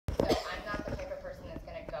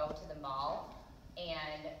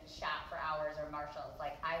shop for hours or Marshalls.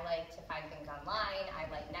 Like, I like to find things online. I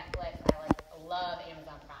like Netflix. Love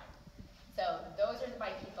Amazon Prime. So those are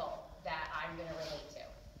my people that I'm going to relate to.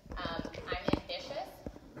 I'm ambitious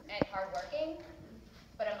and hardworking,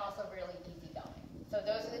 but I'm also really easygoing. So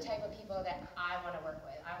those are the type of people that I want to work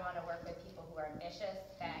with. I want to work with people who are ambitious,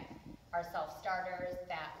 that are self-starters,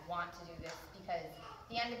 that want to do this, because at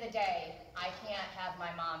the end of the day, I can't have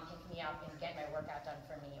my mom pick me up and get my workout done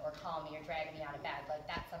for me, or call me, or drag me out of bed. Like,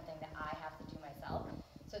 that's something that I have to do myself.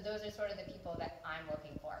 So those are sort of the people that I'm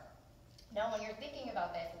looking for. Now, when you're thinking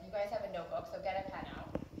about this, if you guys have a notebook, so get a pen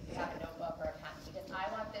out. If you have a notebook or a pen, because I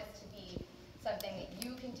want this to be something that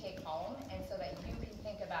you can take home, and so that you can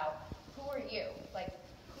think about, who are you? Like,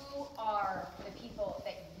 who are the people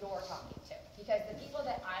that you're talking to? Because the people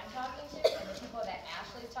that I'm talking to, and the people that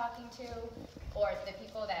Ashley's talking to, or the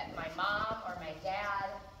people that my mom, or my dad,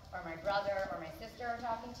 or my brother, or my sister are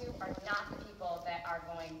talking to, are not the people that are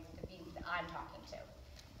going to be that I'm talking to.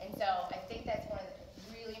 And so I think that's one of the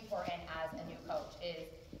really important as a new coach is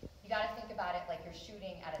you got to think about it like you're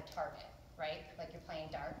shooting at a target, right? Like you're playing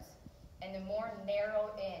darts. And the more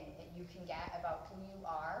narrowed in that you can get about who you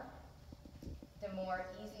are, the more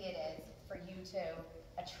easy it is for you to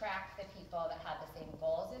attract the people that have the same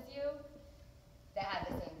goals as you, that have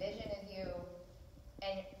the same vision as you.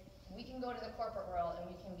 And we can go to the corporate world and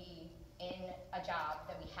we can be in a job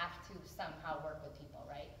that we have to somehow work with people,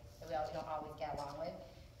 right? That we don't always get along with.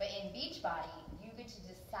 But in Beachbody, you get to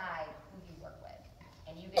decide who you work with,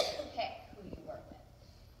 and you get to pick who you work with.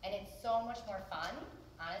 And it's so much more fun,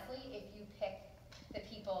 honestly, if you pick the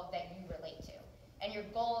people that you relate to. And your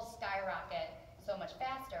goals skyrocket so much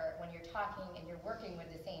faster when you're talking and you're working with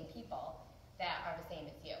the same people that are the same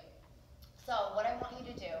as you. So what I want you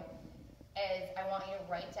to do is I want you to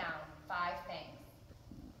write down 5 things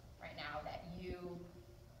right now that you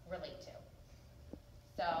relate to.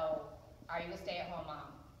 So, are you a stay-at-home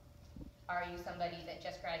mom? Are you somebody that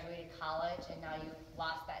just graduated college and now you've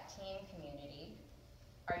lost that teen community?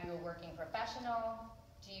 Are you a working professional?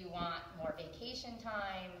 Do you want more vacation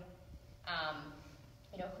time?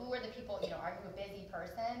 Who are the people, are you a busy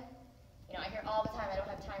person? I hear all the time, I don't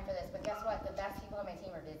have time for this, but guess what? The best people on my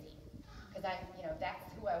team are busy. Because that's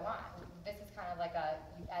who I want. This is kind of like as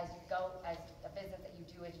a business that you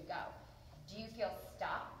do as you go. Do you feel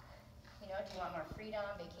stuck? Do you want more freedom,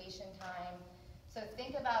 vacation time? So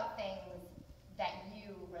think about things that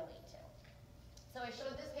you relate to. So I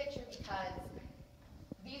showed this picture because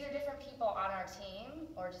these are different people on our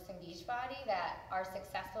team, or just in Beachbody, that are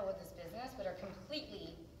successful with this business, but are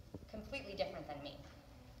completely different than me.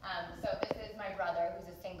 So this is my brother,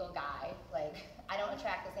 who's a single guy. Like, I don't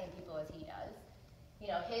attract the same people as he does.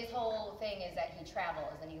 His whole thing is that he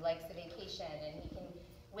travels, and he likes the vacation, and he can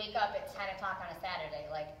wake up at 10 o'clock on a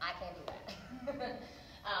Saturday. Like, I can't do that.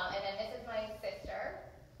 And then this is my sister,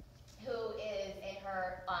 who is in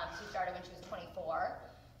her, she started when she was 24.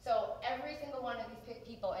 So every single one of these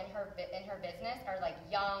people in her business are like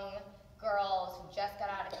young girls who just got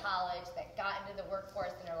out of college, that got into the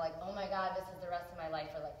workforce and are like, oh my God, this is the rest of my life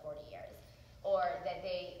for like 40 years. Or that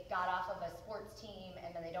they got off of a sports team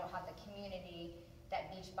and then they don't have the community that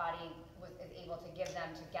Beachbody is able to give them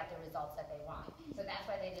to get the results that they want. So that's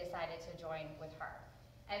why they decided to join with her.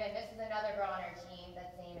 And then this is another girl on our team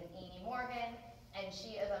that's name is Amy Morgan, and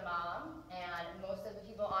she is a mom, and most of the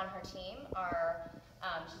people on her team are,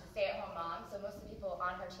 she's a stay-at-home mom, so most of the people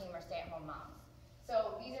on her team are stay-at-home moms.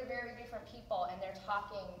 So these are very different people, and they're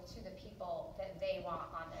talking to the people that they want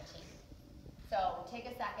on their team. So take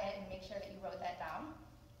a second and make sure that you wrote that down.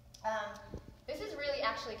 This is really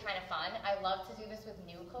actually kind of fun. I love to do this with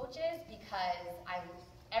new coaches because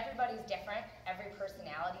everybody's different. Every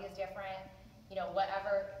personality is different.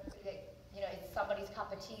 Whatever, it's somebody's cup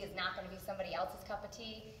of tea is not going to be somebody else's cup of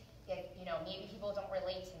tea. Maybe people don't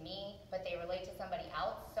relate to me, but they relate to somebody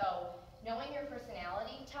else. So knowing your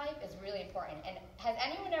personality type is really important. And has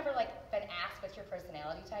anyone ever been asked what's your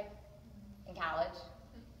personality type in college?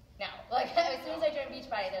 No. As soon as I joined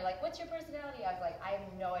Beachbody, they're like, what's your personality? I was like, I have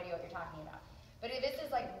no idea what you're talking about. But this is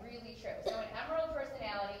really true. So an emerald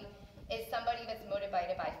personality is somebody that's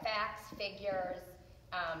motivated by facts, figures.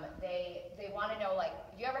 They want to know,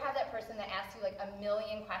 do you ever have that person that asks you a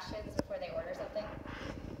million questions before they order something?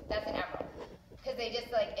 That's an emerald. Because they just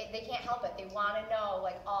they can't help it. They want to know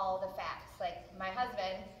all the facts. My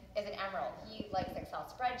husband is an emerald. He likes Excel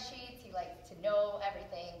spreadsheets. He likes to know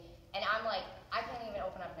everything. And I'm I can't even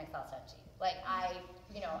open up an Excel spreadsheet.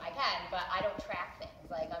 I can, but I don't track things.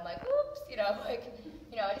 I'm oops, I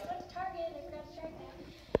just went to Target and I forgot to track that.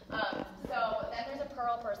 So then there's a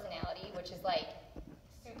pearl personality, which is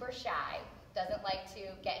super shy. doesn't like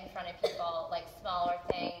to get in front of people, like smaller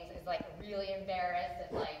things, is like really embarrassed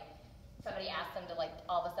if like somebody asks them to like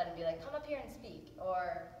all of a sudden be like, come up here and speak,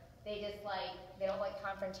 or they just like, they don't like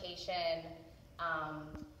confrontation.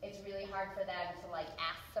 It's really hard for them to like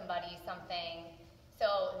ask somebody something.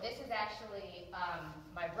 So this is actually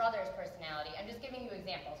my brother's personality. I'm just giving you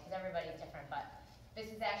examples because everybody's different, but this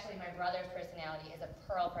is actually my brother's personality, is a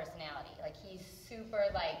Pearl personality. Like he's super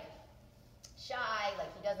like shy, like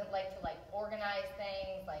he doesn't like to like organize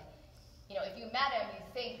things. Like, you know, if you met him, you'd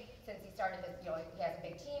think since he started this, you know, he has a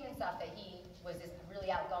big team and stuff, that he was this really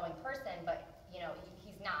outgoing person, but you know,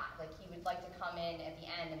 he's not. Like he would like to come in at the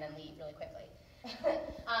end and then leave really quickly.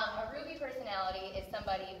 A Ruby personality is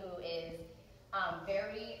somebody who is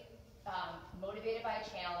very motivated by a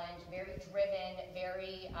challenge, very driven,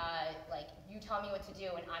 very like, you tell me what to do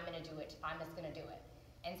and I'm gonna do it, I'm just gonna do it.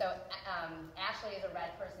 And so Ashley is a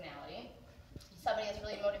red personality. Somebody that's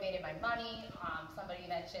really motivated by money, somebody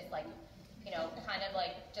that's just like, you know, kind of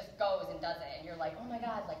like just goes and does it. And you're like, oh my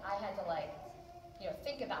God, like I had to like, you know,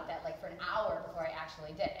 think about that like for an hour before I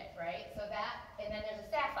actually did it, right? So that, and then there's a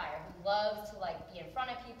Sapphire who loves to like be in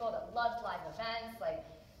front of people, that loves live events, like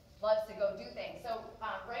loves to go do things. So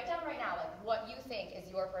write down right now like what you think is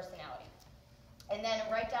your personality. And then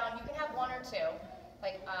write down, you can have one or two.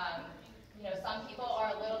 Like, you know, some people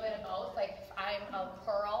are a little bit of both. Like I'm a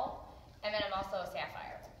Pearl, and then I'm also a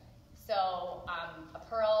Sapphire. So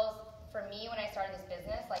Pearls, for me, when I started this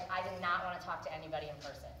business, like I did not want to talk to anybody in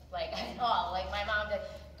person. Like at all. Like my mom would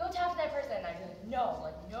go talk to that person, and I'd be like, no,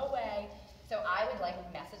 like no way. So I would like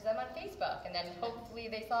message them on Facebook, and then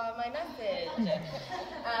hopefully they saw my message.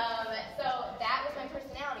 So that was my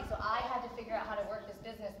personality. So I had to figure out how to work this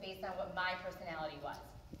business based on what my personality was.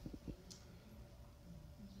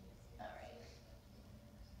 All right.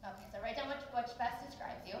 Okay, so write down which best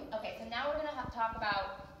describes you. Okay, so now we're going to talk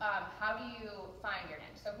about how do you find your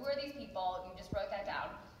niche. So who are these people? You just wrote that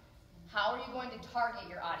down. How are you going to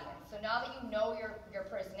target your audience? So now that you know your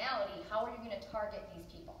personality, how are you going to target these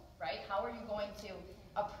people, right? How are you going to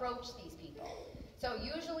approach these people? So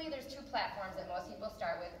usually there's two platforms that most people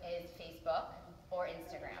start with, is Facebook or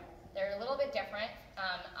Instagram. They're a little bit different.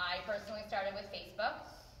 I personally started with Facebook,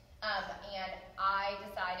 and I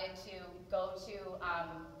decided to go to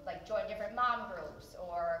like join different mom groups,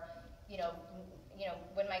 or you know,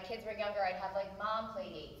 when my kids were younger, I'd have like mom play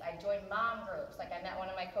dates. I joined mom groups. Like I met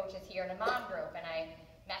one of my coaches here in a mom group, and I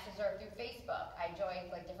messaged her through Facebook. I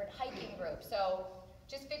joined like different hiking groups. So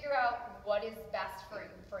just figure out what is best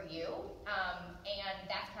for you, and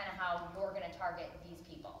that's kind of how you're going to target these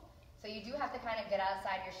people. So you do have to kind of get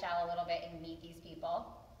outside your shell a little bit and meet these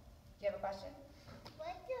people. Do you have a question?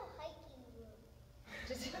 What's a hiking group?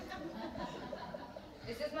 Just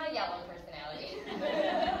this is my yellow personality.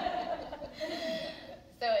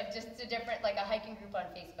 So it's just a different, like a hiking group on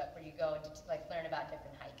Facebook where you go and just like learn about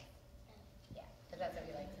different hikes. Yeah, because that's what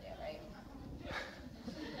we like to do, right?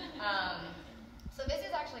 So this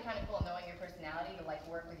is actually kind of cool, knowing your personality to like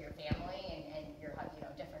work with your family and your, you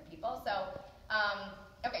know, different people. So,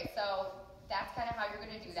 okay, so that's kind of how you're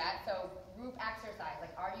going to do that. So group exercise,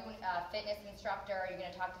 like are you a fitness instructor? Are you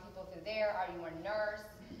going to talk to people through there? Are you a nurse?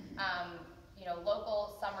 You know,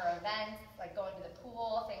 local summer events, like going to the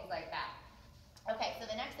pool, things like that. Okay, so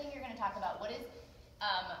the next thing you're going to talk about, what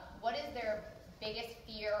is their biggest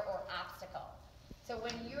fear or obstacle? So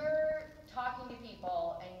when you're talking to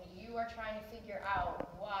people and you are trying to figure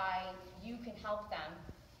out why you can help them,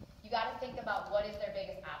 you got to think about what is their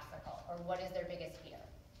biggest obstacle, or what is their biggest fear.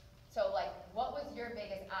 So like, what was your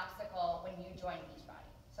biggest obstacle when you joined Beachbody?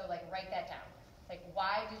 So like, write that down. Like,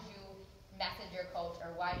 why did you message your coach, or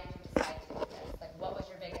why did you decide to do this? Like, what was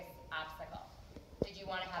your biggest obstacle? Did you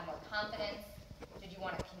want to have more confidence? Did you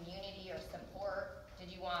want a community or support? Did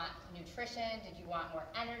you want nutrition? Did you want more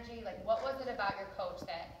energy? Like, what was it about your coach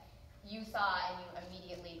that you saw and you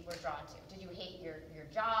immediately were drawn to? Did you hate your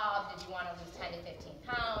job? Did you want to lose 10 to 15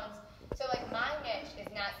 pounds? So like, my niche is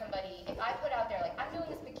not somebody, if I put out there like, I'm doing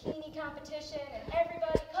this bikini competition and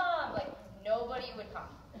everybody come, like nobody would come.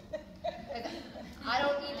 I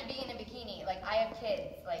don't need to be in a bikini. Like, I have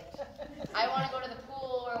kids. Like, I want to go to the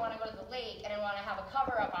pool, or I want to go to the lake, and I want to have a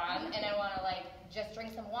cover up on, and I want to like just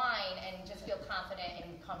drink some wine and just feel confident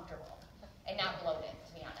and comfortable and not bloated,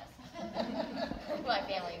 to be honest. My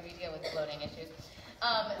family, we deal with bloating issues.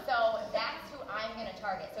 So that's who I'm going to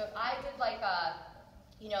target. So if I did like a,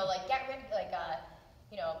 you know, like get rid, like a,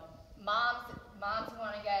 you know, moms who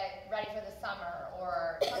want to get ready for the summer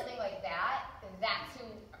or something like that, that's who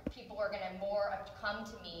people are going to more come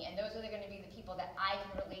to me, and those are going to be the people that I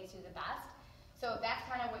can relate to the best. So that's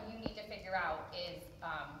kind of what you need to figure out is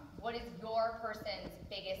what is your person's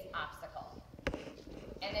biggest obstacle.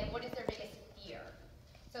 And then what is their biggest fear?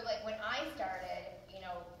 So like when I started,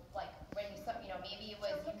 like when maybe it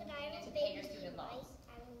was So you look, I needed have to pay your baby student loans.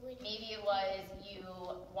 I would. Maybe it was you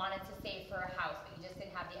wanted to save for a house, but you just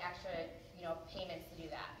didn't have the extra, payments to do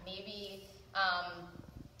that. Maybe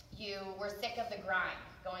you were sick of the grind,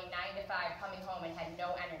 going 9 to 5, coming home and had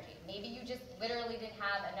no energy. Maybe you just literally didn't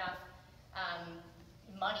have enough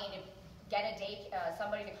money to get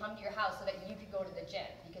somebody to come to your house so that you could go to the gym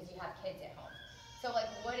because you have kids at home. So like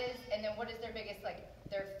what is their biggest, like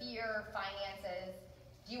their fear, finances?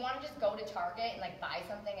 Do you want to just go to Target and like buy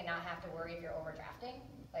something and not have to worry if you're overdrafting?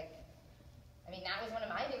 Like, I mean, that was one of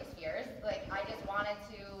my biggest fears. Like, I just wanted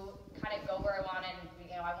to kind of go where I wanted.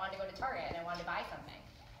 I wanted to go to Target and I wanted to buy something.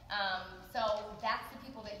 So that's the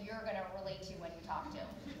people that you're going to relate to when you talk to.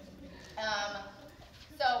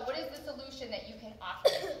 So what is the solution that you can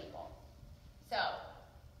offer these people? So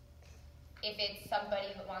if it's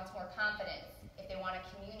somebody that wants more confidence, if they want a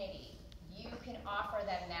community, you can offer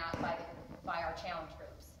them that by our challenge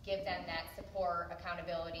groups. Give them that support,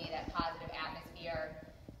 accountability, that positive atmosphere,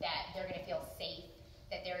 that they're going to feel safe,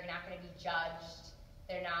 that they're not going to be judged.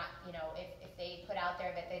 They're not, if they put out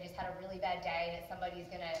there that they just had a really bad day, that somebody's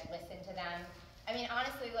going to listen to them. I mean,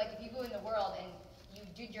 honestly, like if you go in the world and you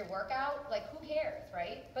did your workout, like who cares,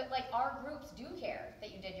 right? But like our groups do care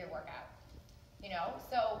that you did your workout.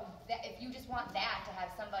 So that if you just want that to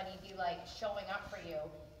have somebody be like showing up for you,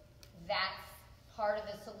 that's part of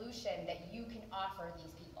the solution that you can offer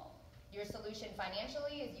these people. Your solution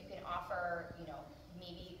financially is you can offer,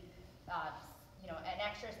 maybe, an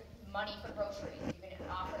extra money for groceries. You can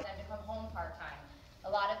offer them to come home part-time.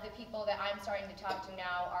 A lot of the people that I'm starting to talk to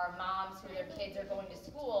now are moms who their kids are going to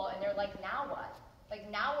school and they're like, now what? Like,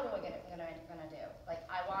 now what am I gonna do? Like,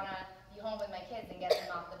 I wanna be home with my kids and get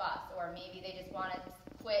them off the bus. Or maybe they just wanna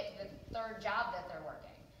quit the third job that they're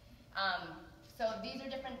working. So these are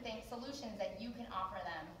different solutions that you can offer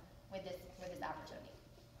them with this opportunity.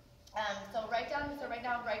 So write down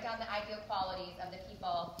the ideal qualities of the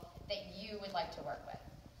people that you would like to work with.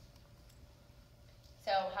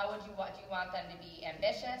 So do you want them to be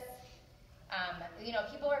ambitious?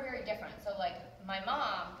 People are very different. So like my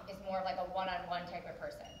mom is more like a one-on-one type of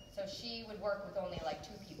person. So she would work with only like 2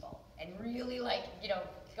 people and really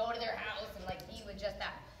go to their house and like be with just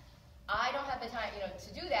that. I don't have the time,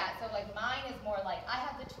 to do that. So like mine is more like I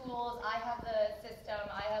have the tools, I have the system,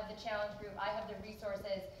 I have the challenge group, I have the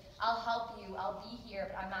resources. I'll help you, I'll be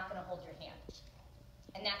here, but I'm not going to hold your hand.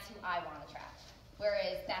 And that's who I want to attract.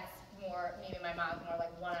 Whereas that's more, maybe my mom's more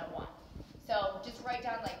like one-on-one. So just write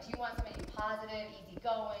down like, do you want somebody to be positive,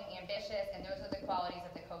 easygoing, ambitious, and those are the qualities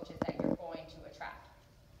of the coaches that you're going to attract.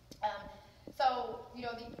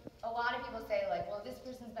 A lot of people say like, well, this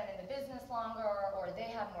person's been in the business longer, or they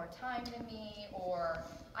have more time than me, or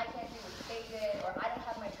I can't do what they did, or I don't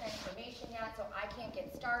have my transformation yet, so I can't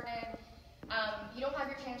get started. You don't have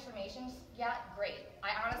your transformations yet, great.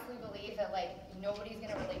 I honestly believe that like nobody's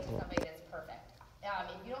going to relate to somebody that's perfect.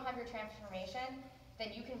 If you don't have your transformation,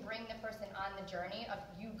 then you can bring the person on the journey of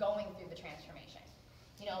you going through the transformation.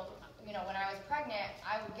 When I was pregnant,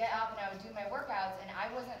 I would get up and I would do my workouts, and I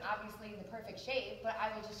wasn't obviously in the perfect shape, but I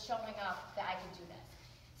was just showing up that I could do this.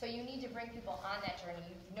 So you need to bring people on that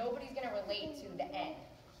journey. Nobody's going to relate to the end.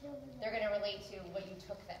 They're going to relate to what you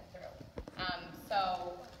took them through.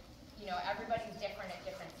 Everybody's different at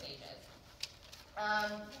different stages.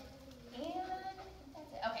 And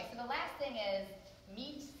that's it. Okay, so the last thing is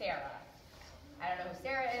meet Sarah. I don't know who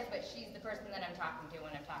Sarah is, but she's the person that I'm talking to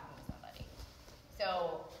when I'm talking to somebody.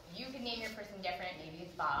 So you can name your person different. Maybe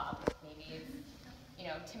it's Bob. Maybe it's,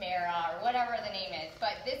 Tamara, or whatever the name is.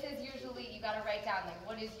 But this is usually, you got to write down, like,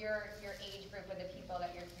 what is your age group of the people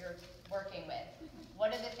that you're working with? What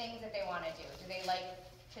are the things that they want to do? Do they like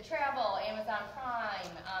to travel, Amazon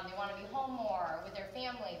Prime? They want to be home more with their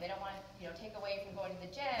family. They don't want to, take away from going to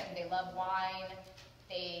the gym. They love wine.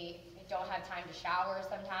 They don't have time to shower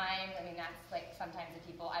sometimes. I mean, that's like sometimes the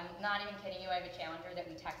people, I'm not even kidding you, I have a challenger that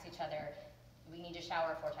we text each other, we need to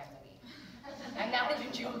shower 4 times a week. I'm not even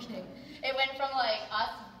joking. It went from like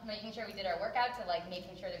us making sure we did our workout to like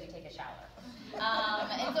making sure that we take a shower.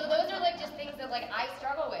 And so those are like just things that like I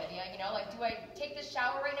struggle with, like do I take the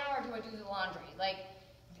shower right now or do I do the laundry? Like,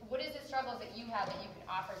 what is the struggles that you have that you can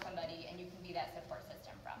offer somebody and you can be that support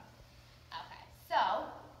system from? Okay,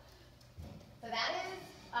 so that is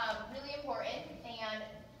really important, and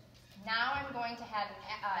now I'm going to have,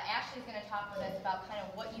 Ashley's going to talk with us about kind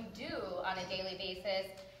of what you do on a daily basis,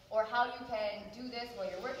 or how you can do this while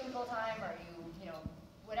you're working full-time, or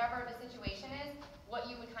whatever the situation is, what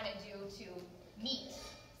you would kind of do to meet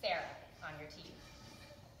Sarah on your team.